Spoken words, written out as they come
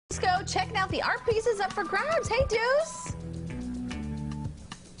go checking out the art pieces up for grabs. Hey, Deuce.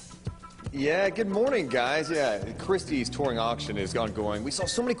 Yeah, good morning, guys. Yeah, Christie's touring auction is ongoing. We saw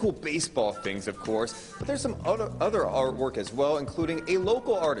so many cool baseball things, of course, but there's some other artwork as well, including a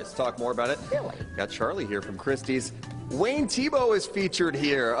local artist. Talk more about it. Really? Got Charlie here from Christie's. Wayne Thiebaud is featured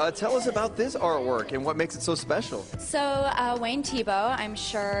here. Tell us about this artwork and what makes it so special. So Wayne Thiebaud, I'm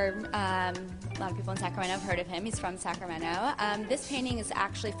sure a lot of people in Sacramento have heard of him. He's from Sacramento. This painting is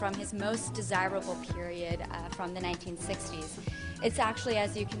actually from his most desirable period from the 1960s. It's actually,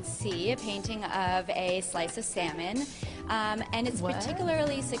 as you can see, a painting of a slice of salmon, and it's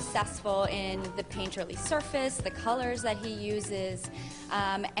particularly successful in the painterly surface, the colors that he uses,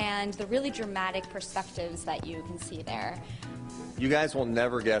 and the really dramatic perspectives that you can see there. You guys will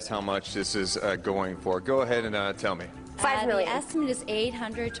never guess how much this is going for. Go ahead and tell me. $5 million. The estimate is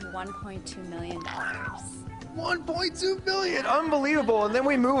 $800 to $1.2 million. 1.2 billion, unbelievable. And then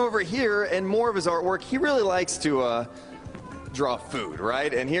we move over here, and more of his artwork. He really likes to draw food,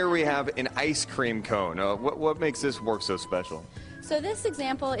 right? And here we have an ice cream cone. What makes this work so special? So this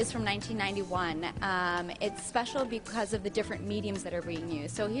example is from 1991. It's special because of the different mediums that are being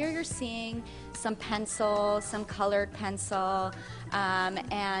used. So here you're seeing some pencil, some colored pencil,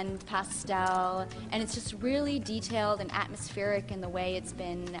 and pastel, and it's just really detailed and atmospheric in the way it's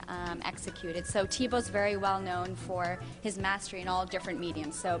been executed. So Thiebaud's very well known for his mastery in all different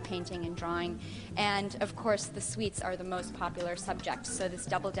mediums, so painting and drawing. And of course the sweets are the most popular subject, so this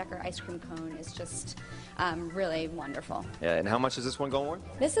double-decker ice cream cone is just really wonderful. Yeah, and how much is this one going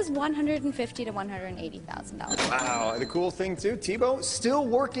for? This is $150,000 to $180,000. Wow, and the cool thing too, Thiebaud still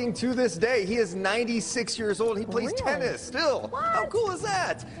working to this day. He is 96 years old. He plays tennis still. What? How cool is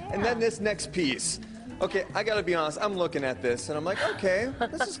that? Yeah. And then this next piece. Okay, I gotta be honest, I'm looking at this and I'm like, okay,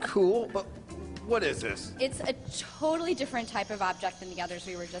 this is cool, but what is this? It's a totally different type of object than the others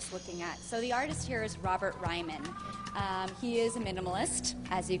we were just looking at. So the artist here is Robert Ryman. He is a minimalist,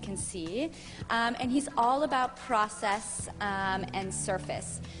 as you can see, and he's all about process and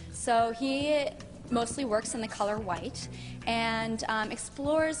surface. So he mostly works in the color white and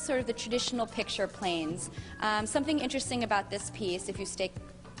explores sort of the traditional picture planes. Something interesting about this piece, if you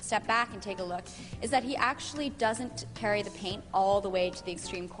step back and take a look, is that he actually doesn't carry the paint all the way to the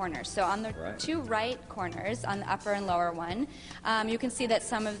extreme corners. So on the two right corners, on the upper and lower one, you can see that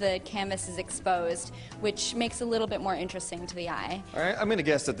some of the canvas is exposed, which makes it a little bit more interesting to the eye. All right, I'm going to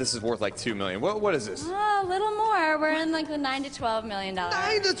guess that this is worth like $2 million. What is this? Oh, a little more. We're in like the $9 to $12 million.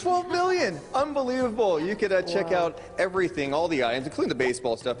 $9 to $12 million. Unbelievable. You could check out everything, all the items, including the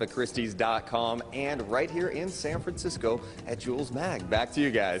baseball stuff at Christie's.com and right here in San Francisco at Jules Mag. Back to you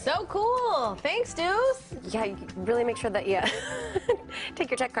guys. So cool. Thanks, Deuce. Yeah, you really make sure that you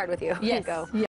take your check card with you. Yes. Go.